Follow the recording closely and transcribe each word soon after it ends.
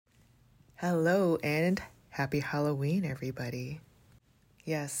Hello and happy Halloween, everybody.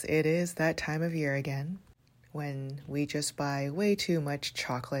 Yes, it is that time of year again when we just buy way too much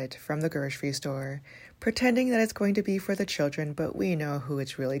chocolate from the grocery store, pretending that it's going to be for the children, but we know who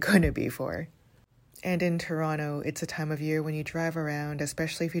it's really going to be for. And in Toronto, it's a time of year when you drive around,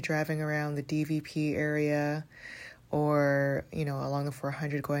 especially if you're driving around the DVP area or, along the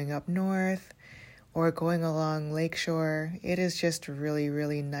 400 going up north, or going along Lakeshore. It is just really,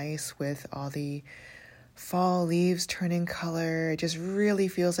 really nice with all the fall leaves turning color. It just really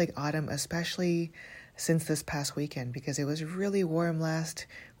feels like autumn, especially since this past weekend, because it was really warm last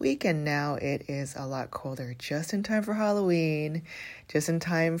week and now it is a lot colder, just in time for Halloween, just in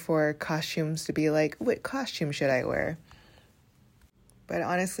time for costumes to be like, what costume should I wear? But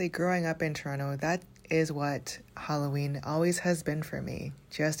honestly, growing up in Toronto, that is what Halloween always has been for me.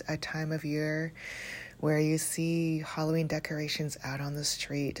 Just a time of year where you see Halloween decorations out on the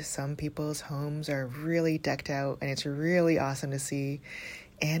street. Some people's homes are really decked out and it's really awesome to see.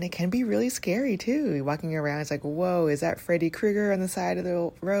 And it can be really scary too. Walking around, it's like, whoa, is that Freddy Krueger on the side of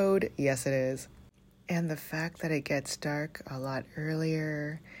the road? Yes, it is. And the fact that it gets dark a lot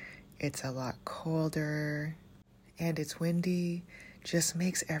earlier, it's a lot colder, and it's windy, just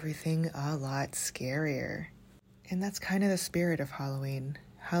makes everything a lot scarier. And that's kind of the spirit of Halloween.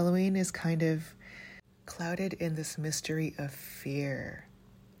 Halloween is kind of clouded in this mystery of fear.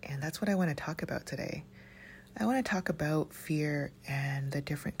 And that's what I want to talk about today. I want to talk about fear and the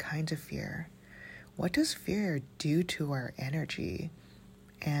different kinds of fear. What does fear do to our energy?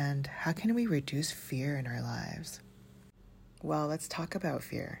 And how can we reduce fear in our lives? Well, let's talk about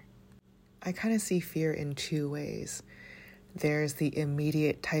fear. I kind of see fear in two ways. There's the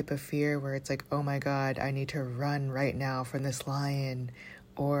immediate type of fear where it's like, oh my God, I need to run right now from this lion,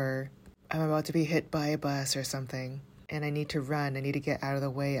 or I'm about to be hit by a bus or something, and I need to run. I need to get out of the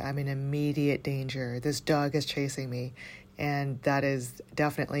way. I'm in immediate danger. This dog is chasing me. And that is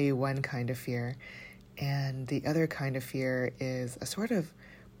definitely one kind of fear. And the other kind of fear is a sort of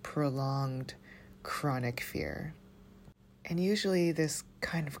prolonged chronic fear. And usually this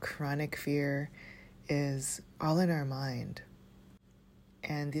kind of chronic fear is all in our mind.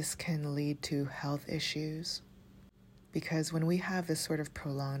 And this can lead to health issues. Because when we have this sort of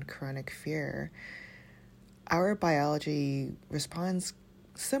prolonged chronic fear, our biology responds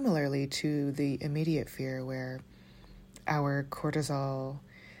similarly to the immediate fear, where our cortisol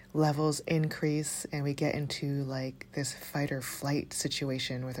levels increase and we get into like this fight or flight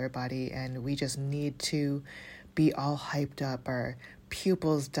situation with our body, and we just need to be all hyped up. Our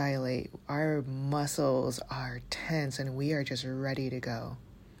pupils dilate, our muscles are tense, and we are just ready to go.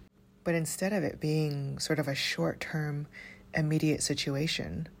 But instead of it being sort of a short-term, immediate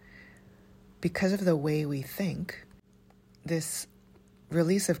situation, because of the way we think, this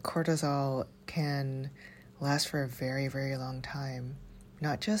release of cortisol can last for a very, very long time.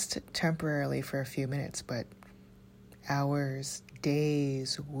 Not just temporarily for a few minutes, but hours,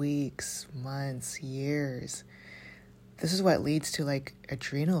 days, weeks, months, years. This is what leads to like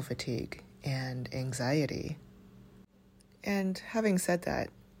adrenal fatigue and anxiety. And having said that,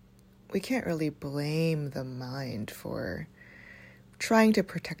 we can't really blame the mind for trying to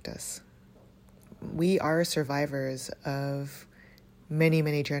protect us. We are survivors of many,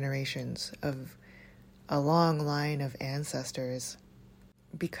 many generations, of a long line of ancestors.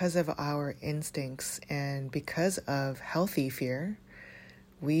 Because of our instincts and because of healthy fear,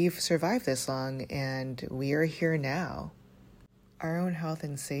 we've survived this long and we are here now. Our own health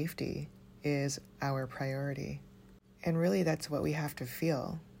and safety is our priority. And really that's what we have to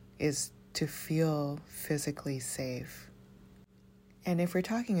feel, is to feel physically safe. And if we're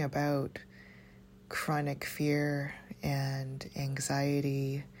talking about chronic fear and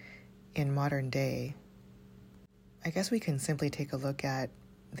anxiety in modern day, I guess we can simply take a look at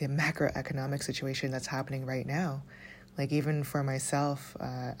the macroeconomic situation that's happening right now. Like even for myself,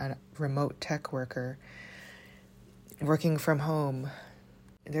 a remote tech worker working from home,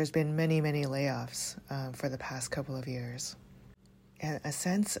 there's been many, many layoffs for the past couple of years. And a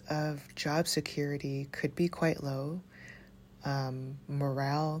sense of job security could be quite low.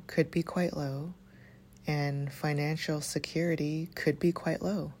 Morale could be quite low. And financial security could be quite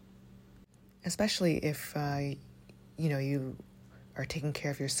low. Especially if, you are taking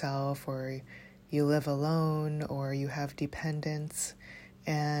care of yourself, or you live alone, or you have dependents,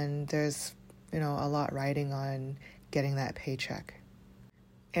 and there's, a lot riding on getting that paycheck.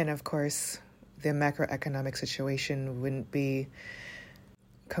 And of course, the macroeconomic situation wouldn't be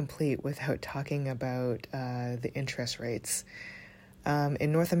complete without talking about the interest rates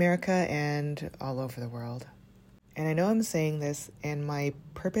in North America and all over the world. And I know I'm saying this, and my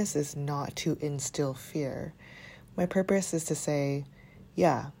purpose is not to instill fear. My purpose is to say,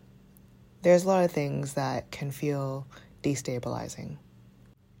 yeah, there's a lot of things that can feel destabilizing.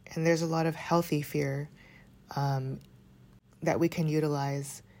 And there's a lot of healthy fear that we can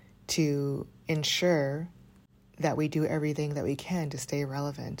utilize to ensure that we do everything that we can to stay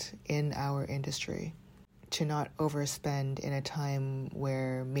relevant in our industry, to not overspend in a time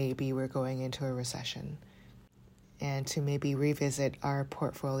where maybe we're going into a recession, and to maybe revisit our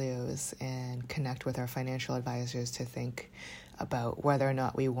portfolios and connect with our financial advisors to think about whether or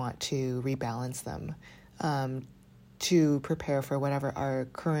not we want to rebalance them, to prepare for whatever our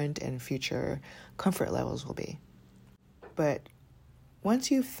current and future comfort levels will be. But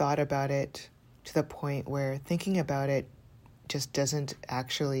once you've thought about it to the point where thinking about it just doesn't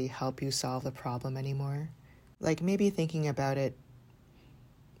actually help you solve the problem anymore, like maybe thinking about it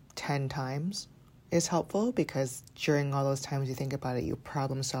 10 times is helpful, because during all those times you think about it, you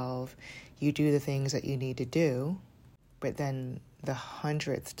problem solve, you do the things that you need to do. But then the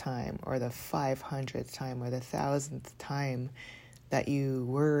 100th time or the 500th time or the 1,000th time that you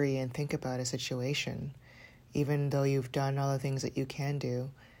worry and think about a situation, even though you've done all the things that you can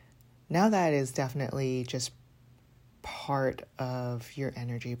do, now that is definitely just part of your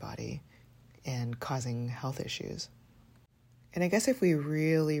energy body and causing health issues. And I guess if we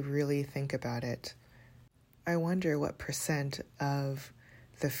really, really think about it, I wonder what percent of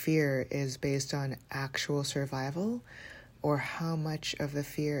the fear is based on actual survival, or how much of the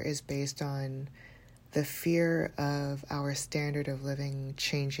fear is based on the fear of our standard of living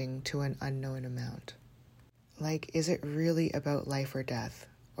changing to an unknown amount. Like, is it really about life or death?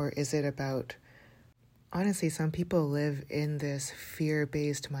 Or is it about, honestly, some people live in this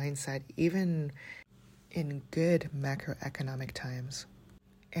fear-based mindset, even in good macroeconomic times.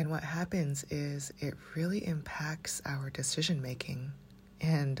 And what happens is it really impacts our decision-making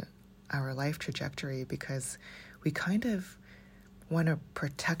and our life trajectory, because we kind of want to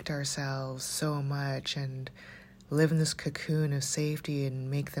protect ourselves so much and live in this cocoon of safety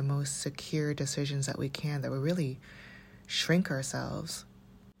and make the most secure decisions that we can, that we really shrink ourselves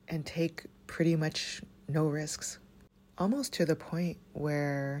and take pretty much no risks, almost to the point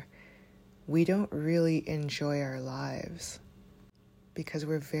where we don't really enjoy our lives because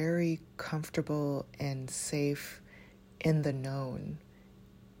we're very comfortable and safe in the known.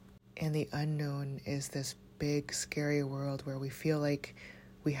 And the unknown is this big, scary world where we feel like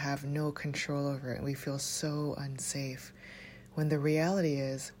we have no control over it and we feel so unsafe, when the reality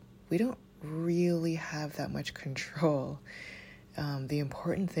is we don't really have that much control. The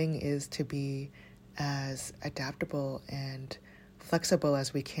important thing is to be as adaptable and flexible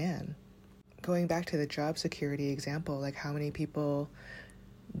as we can. Going back to the job security example, like, how many people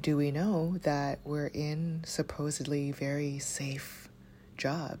do we know that were in supposedly very safe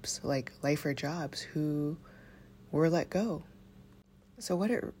jobs, like lifer jobs, who were let go? So what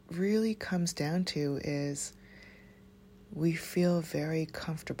it really comes down to is we feel very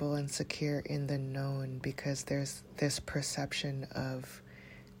comfortable and secure in the known because there's this perception of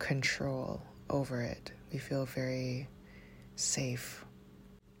control over it. We feel very safe.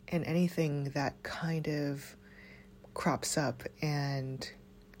 And anything that kind of crops up and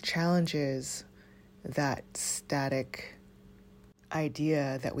challenges that static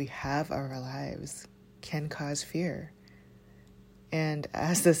idea that we have of our lives can cause fear. And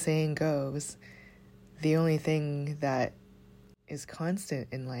as the saying goes, the only thing that is constant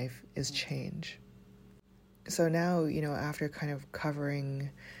in life is change. So now, after kind of covering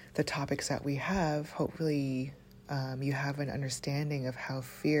the topics that we have, hopefully you have an understanding of how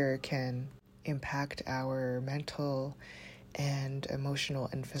fear can impact our mental and emotional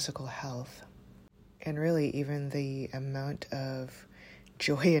and physical health. And really even the amount of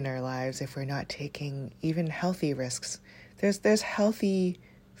joy in our lives if we're not taking even healthy risks. There's healthy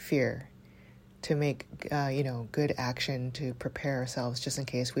fear to make, good action to prepare ourselves just in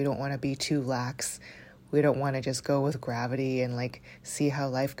case. We don't want to be too lax. We don't want to just go with gravity and see how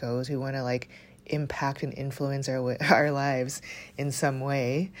life goes. We want to impact and influence our lives in some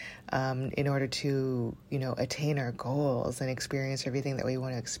way in order to, attain our goals and experience everything that we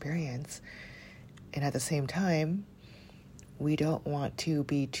want to experience. And at the same time, we don't want to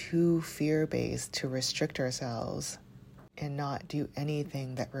be too fear-based to restrict ourselves and not do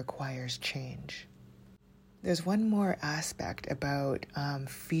anything that requires change. There's one more aspect about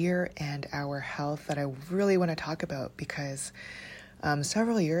fear and our health that I really want to talk about, because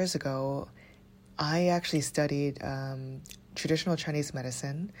several years ago, I actually studied traditional Chinese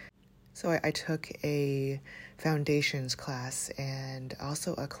medicine. So I took a foundations class and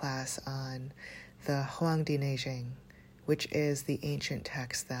also a class on the Huangdi Neijing, which is the ancient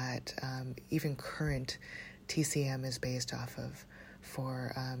text that even current TCM is based off of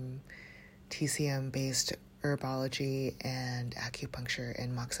for TCM-based herbology and acupuncture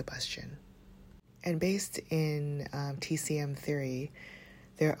and moxibustion. And based in TCM theory,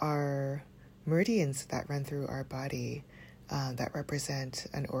 there are meridians that run through our body that represent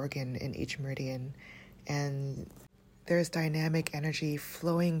an organ in each meridian, and there's dynamic energy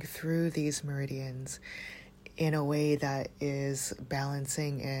flowing through these meridians in a way that is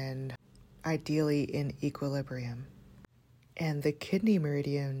balancing and ideally in equilibrium. And the kidney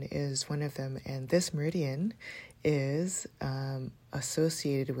meridian is one of them, and this meridian is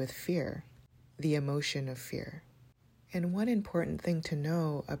associated with fear, the emotion of fear. And one important thing to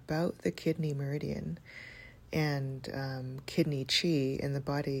know about the kidney meridian and kidney chi in the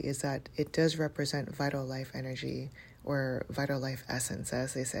body is that it does represent vital life energy, or vital life essence,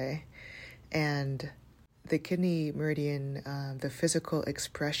 as they say. And the kidney meridian, the physical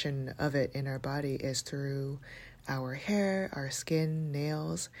expression of it in our body is through our hair, our skin,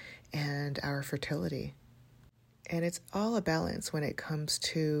 nails, and our fertility. And it's all a balance when it comes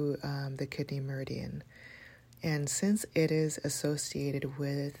to the kidney meridian. And since it is associated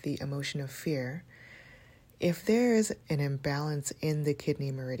with the emotion of fear, if there is an imbalance in the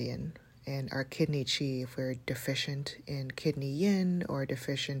kidney meridian and our kidney chi, if we're deficient in kidney yin or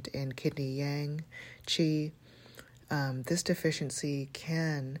deficient in kidney yang chi, this deficiency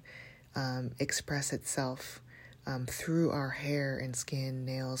can express itself through our hair and skin,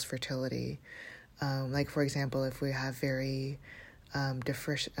 nails, fertility. Like, for example, if we have very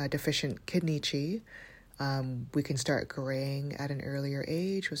deficient kidney chi, we can start graying at an earlier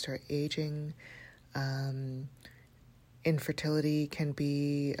age, we'll start aging. Infertility can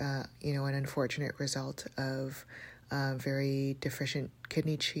be, an unfortunate result of very deficient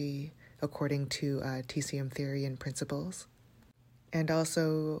kidney chi, according to TCM theory and principles. And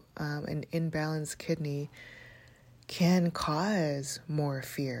also, an imbalanced kidney can cause more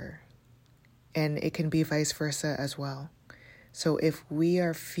fear, and it can be vice versa as well. So if we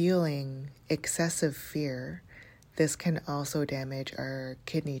are feeling excessive fear, this can also damage our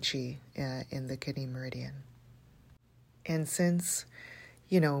kidney chi in the kidney meridian. And since,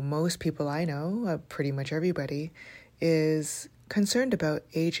 most people I know, pretty much everybody, is concerned about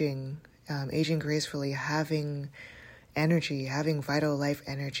aging gracefully, having energy, having vital life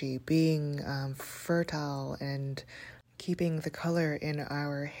energy, being fertile, and keeping the color in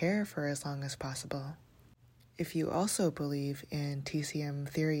our hair for as long as possible. If you also believe in TCM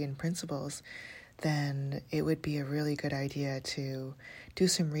theory and principles, then it would be a really good idea to do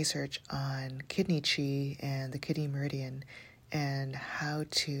some research on kidney chi and the kidney meridian and how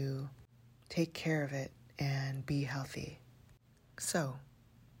to take care of it and be healthy. So,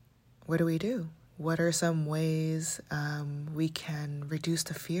 what do we do? What are some ways we can reduce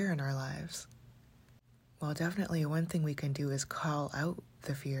the fear in our lives? Well, definitely one thing we can do is call out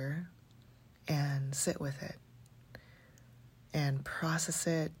the fear and sit with it and process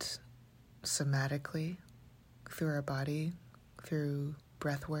it somatically through our body, through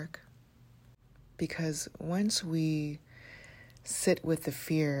breath work. Because once we sit with the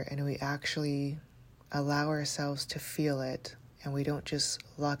fear and we actually allow ourselves to feel it, and we don't just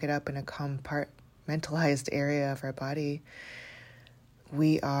lock it up in a compartmentalized area of our body,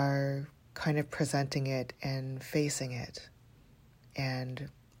 we are kind of presenting it and facing it. And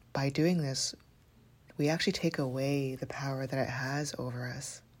by doing this, we actually take away the power that it has over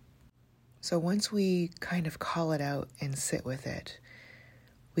us. So once we kind of call it out and sit with it,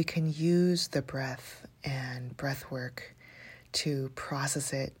 we can use the breath and breath work to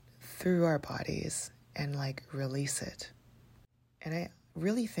process it through our bodies and release it. And I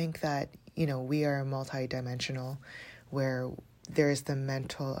really think that, we are multidimensional, where there's the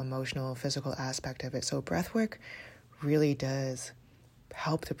mental, emotional, physical aspect of it. So breath work really does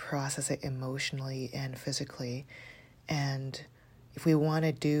help to process it emotionally and physically. And if we want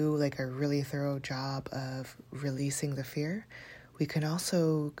to do a really thorough job of releasing the fear, we can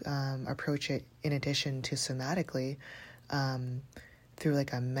also approach it in addition to somatically through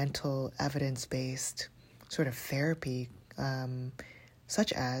a mental evidence-based sort of therapy,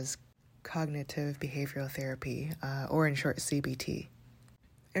 such as cognitive behavioral therapy, or in short, CBT.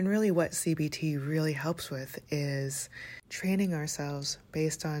 And really what CBT really helps with is training ourselves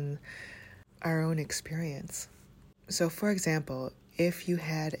based on our own experience. So for example, if you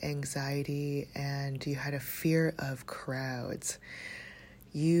had anxiety and you had a fear of crowds,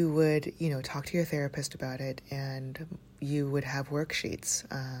 you would, talk to your therapist about it, and you would have worksheets.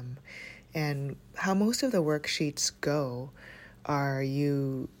 And how most of the worksheets go are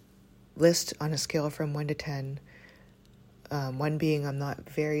you list on a scale from 1 to 10, 1 being I'm not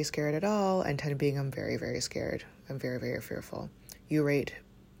very scared at all, and 10 being I'm very, very scared. I'm very, very fearful. You rate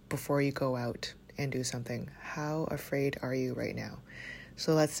before you go out and do something. How afraid are you right now?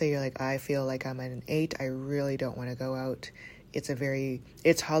 So let's say you're like, I feel like I'm at an 8. I really don't want to go out.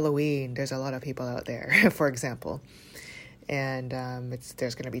 It's Halloween. There's a lot of people out there, for example. And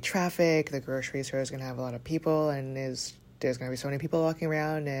there's going to be traffic. The grocery store is going to have a lot of people, and there's going to be so many people walking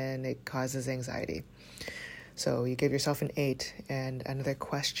around, and it causes anxiety. So you give yourself an 8. And another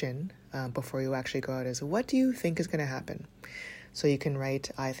question before you actually go out is, what do you think is going to happen? So you can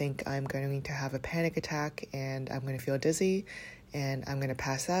write, I think I'm going to have a panic attack, and I'm going to feel dizzy, and I'm going to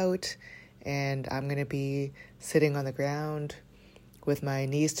pass out, and I'm going to be sitting on the ground with my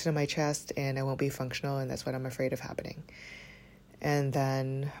knees to my chest, and I won't be functional, and that's what I'm afraid of happening. And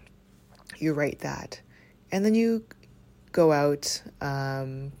then you write that. And then you go out.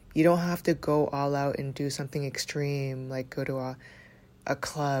 You don't have to go all out and do something extreme, like go to a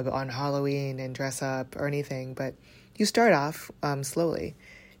club on Halloween and dress up or anything, but you start off slowly.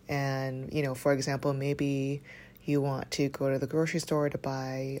 And, for example, maybe you want to go to the grocery store to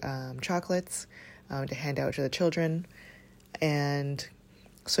buy chocolates to hand out to the children. And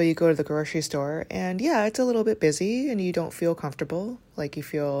so you go to the grocery store, and it's a little bit busy and you don't feel comfortable, like you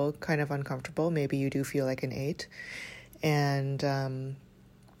feel kind of uncomfortable. Maybe you do feel like an 8. And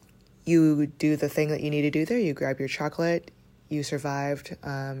you do the thing that you need to do there. You grab your chocolate. You survived.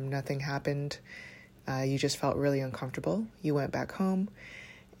 Nothing happened. You just felt really uncomfortable. You went back home.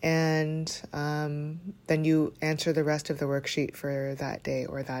 And then you answer the rest of the worksheet for that day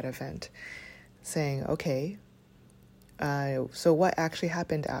or that event, saying, okay, so what actually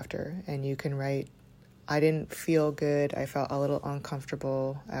happened after? And you can write, I didn't feel good. I felt a little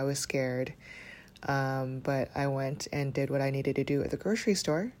uncomfortable. I was scared. But I went and did what I needed to do at the grocery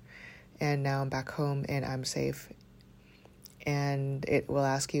store. And now I'm back home and I'm safe. And it will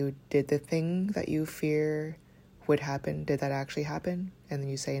ask you, did the thing that you fear would happen, did that actually happen? And then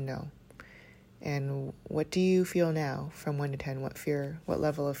you say no. And what do you feel now from 1 to 10? What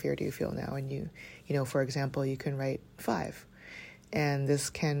level of fear do you feel now? And for example, you can write 5. And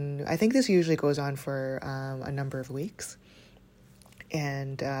I think this usually goes on for a number of weeks.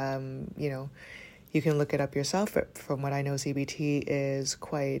 And, you can look it up yourself, but from what I know, CBT is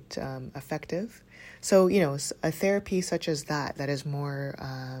quite effective. So, a therapy such as that is more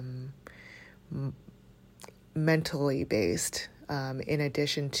mentally based, in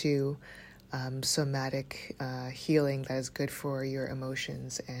addition to somatic healing that is good for your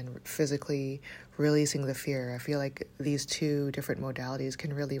emotions and physically releasing the fear. I feel like these two different modalities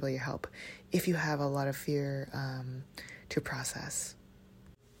can really, really help if you have a lot of fear to process.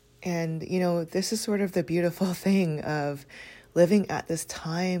 And, this is sort of the beautiful thing of living at this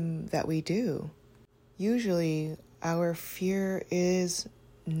time that we do. Usually, our fear is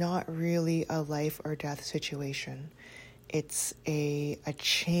not really a life or death situation. It's a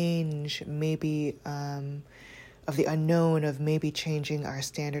change, maybe, of the unknown, of maybe changing our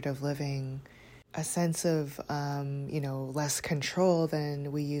standard of living, a sense of, less control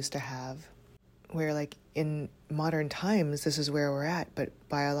than we used to have. Where, like, in modern times, this is where we're at, but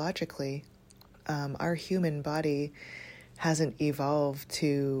biologically, our human body hasn't evolved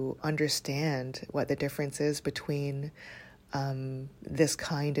to understand what the difference is between this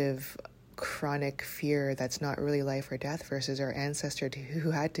kind of chronic fear that's not really life or death versus our ancestor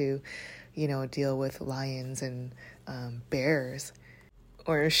who had to, deal with lions and bears.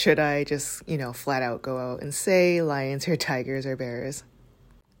 Or should I just, flat out go out and say lions or tigers or bears?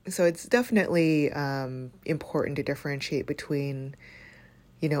 So it's definitely important to differentiate between,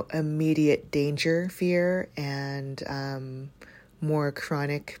 immediate danger fear and more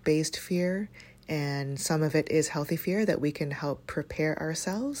chronic-based fear. And some of it is healthy fear that we can help prepare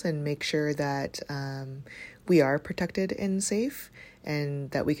ourselves and make sure that we are protected and safe, and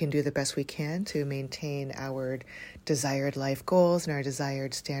that we can do the best we can to maintain our desired life goals and our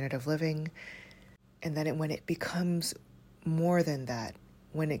desired standard of living. And then when it becomes more than that,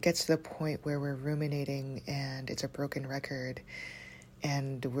 when it gets to the point where we're ruminating and it's a broken record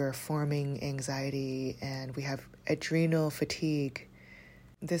and we're forming anxiety and we have adrenal fatigue,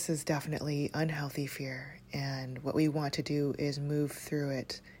 this is definitely unhealthy fear. And what we want to do is move through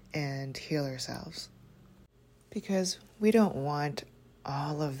it and heal ourselves. Because we don't want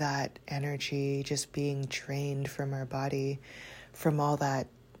all of that energy just being drained from our body, from all that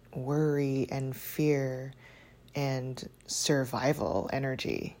worry and fear and survival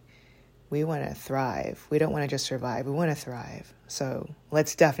energy. We want to thrive. We don't want to just survive. We want to thrive. So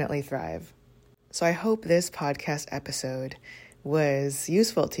let's definitely thrive. So I hope this podcast episode was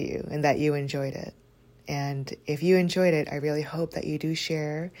useful to you and that you enjoyed it. And if you enjoyed it, I really hope that you do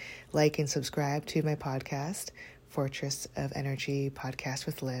share, like, and subscribe to my podcast, Fortress of Energy Podcast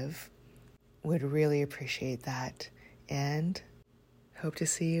with Liv. Would really appreciate that. And hope to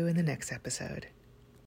see you in the next episode.